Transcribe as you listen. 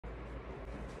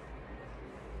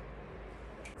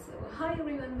So hi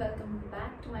everyone, welcome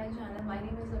back to my channel. My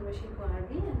name is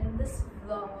Oversized, and in this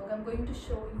vlog I'm going to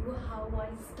show you how I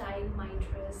style my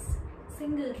dress,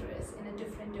 single dress, in a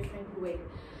different way.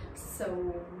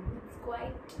 So it's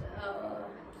quite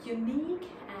unique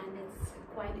and it's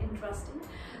quite interesting.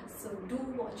 So do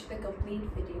watch the complete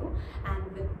video,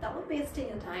 and without wasting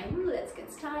your time, let's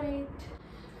get started.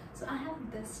 So I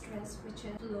have this dress which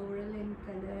is floral in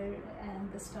color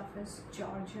and the stuff is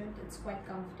georgette. It's quite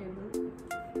comfortable.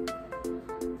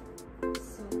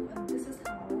 So this is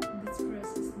how this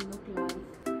dresses look like.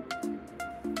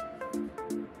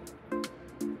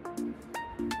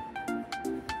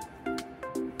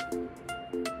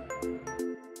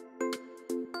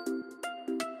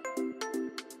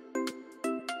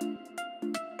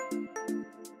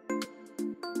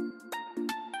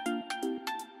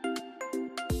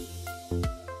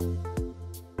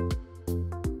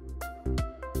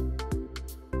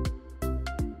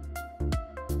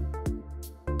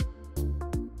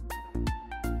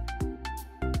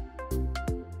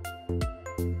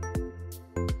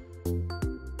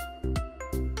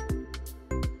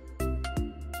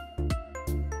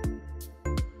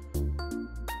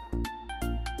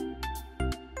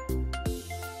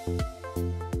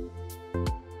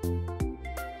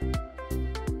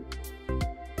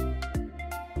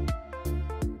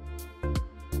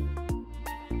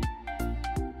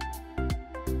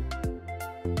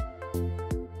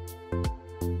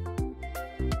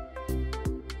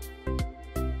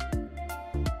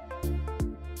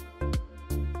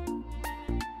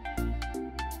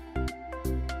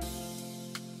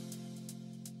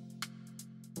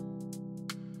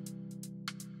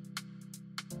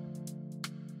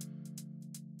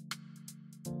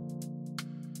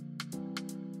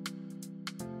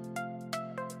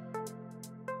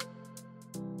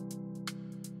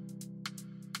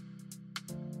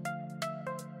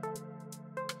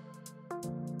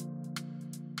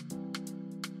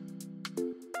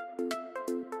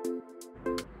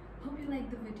 Like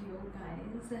the video,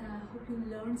 guys, and I hope you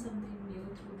learned something new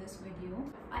through this video.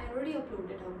 I already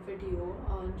uploaded a video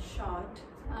on short.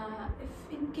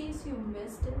 If in case you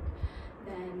missed it,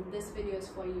 then this video is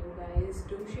for you guys.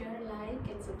 Do share, like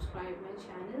and subscribe my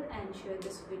channel and share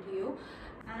this video.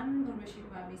 I'm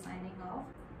Oversized signing off.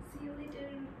 See you later.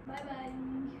 Bye bye.